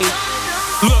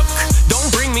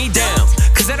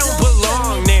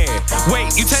Wait,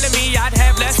 you telling me I'd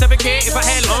have less of a care if I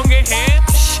had longer hair?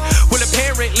 Well,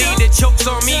 apparently the joke's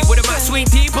on me. What am I, sweet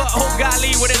pea? But oh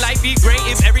golly, wouldn't life be great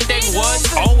if everything was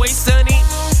always sunny?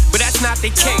 But that's not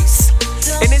the case,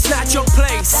 and it's not your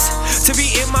place to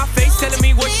be in my face telling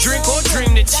me what drink or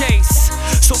dream to chase.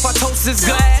 So if I toast this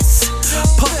glass,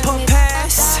 puff, puff,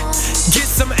 pass, get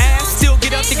some ass, still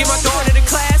get up to get my daughter to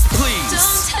class, please.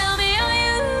 Don't tell me our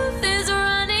youth is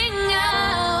running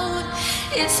out.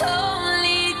 It's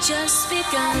only just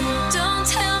begun. Don't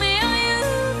tell me our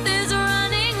youth is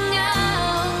running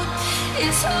out.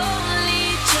 It's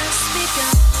only just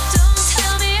begun. Don't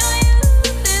tell me our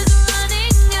youth is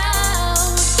running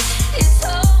out. It's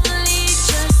only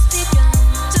just begun.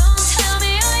 Don't tell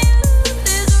me our youth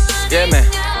is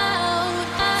running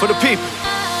out. For the people.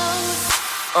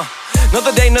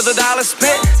 Another day, another dollar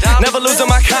spent. Never losing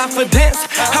my confidence.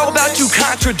 How about you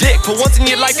contradict? For once in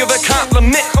your life, give a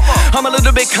compliment. I'm a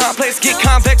little bit complex, get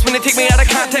convex when they take me out of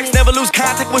context. Never lose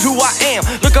contact with who I am.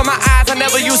 Look at my eyes, I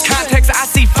never use context. I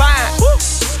see fine.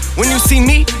 When you see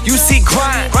me, you see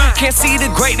grind. Can't see the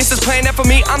greatness is playing that for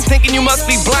me. I'm thinking you must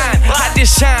be blind. I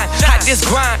just shine, I just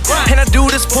grind, and I do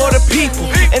this for the people.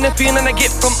 And the feeling I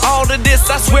get from all of this,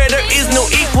 I swear there is no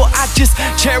equal. I just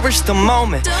cherish the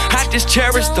moment. I just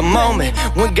cherish the moment.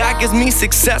 When God gives me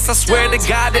success, I swear to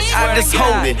God that I just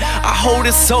hold it. I hold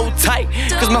it so tight,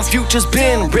 cause my future's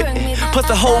been written. Plus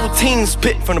the whole team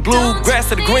spit from the bluegrass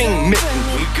to the green mitten.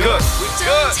 We good, we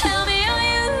good. Tell me our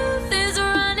youth is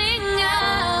running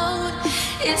out.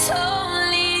 It's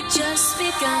only just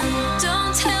begun.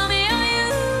 Don't tell me our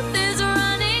youth is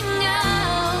running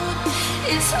out.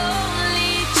 It's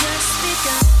only just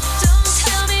begun. Don't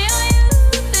tell me our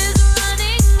youth is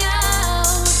running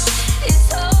out.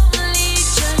 It's only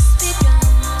just begun.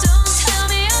 Don't tell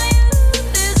me our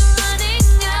youth is running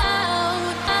out.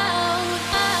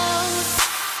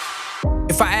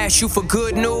 If I asked you for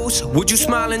good news, would you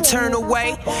smile and turn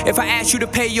away? If I asked you to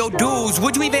pay your dues,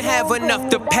 would you even have enough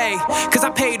to pay? Cause I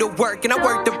pay to work and I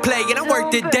work to play and I work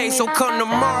today. So come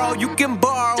tomorrow, you can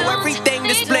borrow everything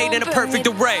displayed in a perfect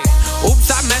array.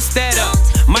 Oops, I messed that up.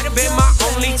 Might have been my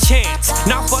only chance.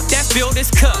 Now fuck that, fill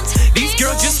this cup. These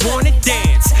girls just wanna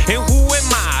dance. And who am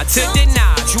I to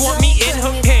deny? You want me in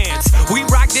her pants? We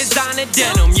rock designer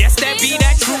denim. Yes, that be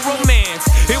that true romance.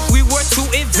 If we were to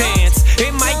advance,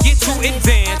 it might get too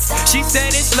advanced. She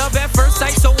said it's love at first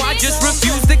sight, so I just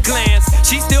refused to glance.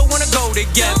 She still wanna go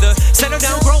together, settle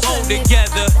down, grow old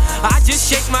together. I just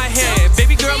shake my head,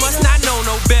 baby girl must not know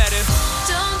no better.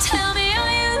 Don't tell me our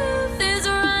youth is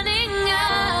running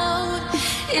out.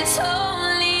 It's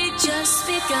only just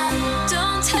begun.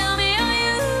 Don't tell me our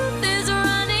youth is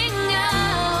running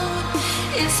out.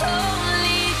 It's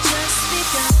only just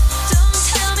begun. Don't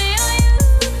tell me our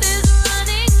youth is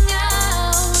running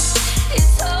out.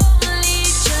 It's only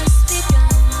just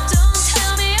begun. Don't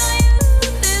tell me our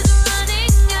youth is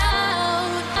running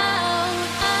out.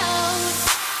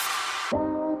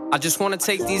 I just wanna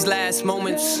take these last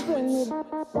moments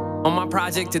on my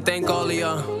project to thank all of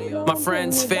y'all, my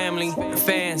friends, family,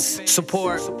 fans,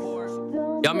 support.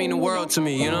 Y'all mean the world to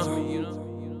me, you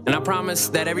know? And I promise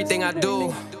that everything I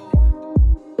do,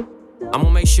 I'm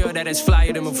gonna make sure that it's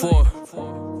flyer than before.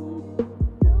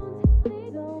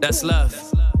 That's love.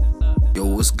 Yo,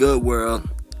 what's good, world?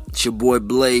 It's your boy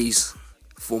Blaze,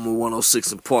 former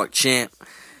 106 and Park champ,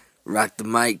 Rock the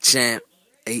Mic champ,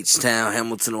 H-Town,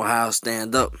 Hamilton, Ohio,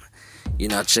 stand up. You're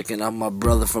not checking out my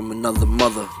brother from another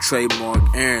mother, Trademark,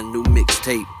 Aaron, new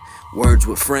mixtape, Words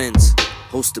with Friends,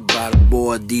 hosted by the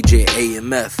boy DJ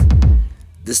AMF.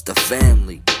 This the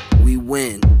family. We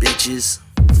win, bitches.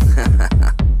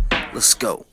 Let's go.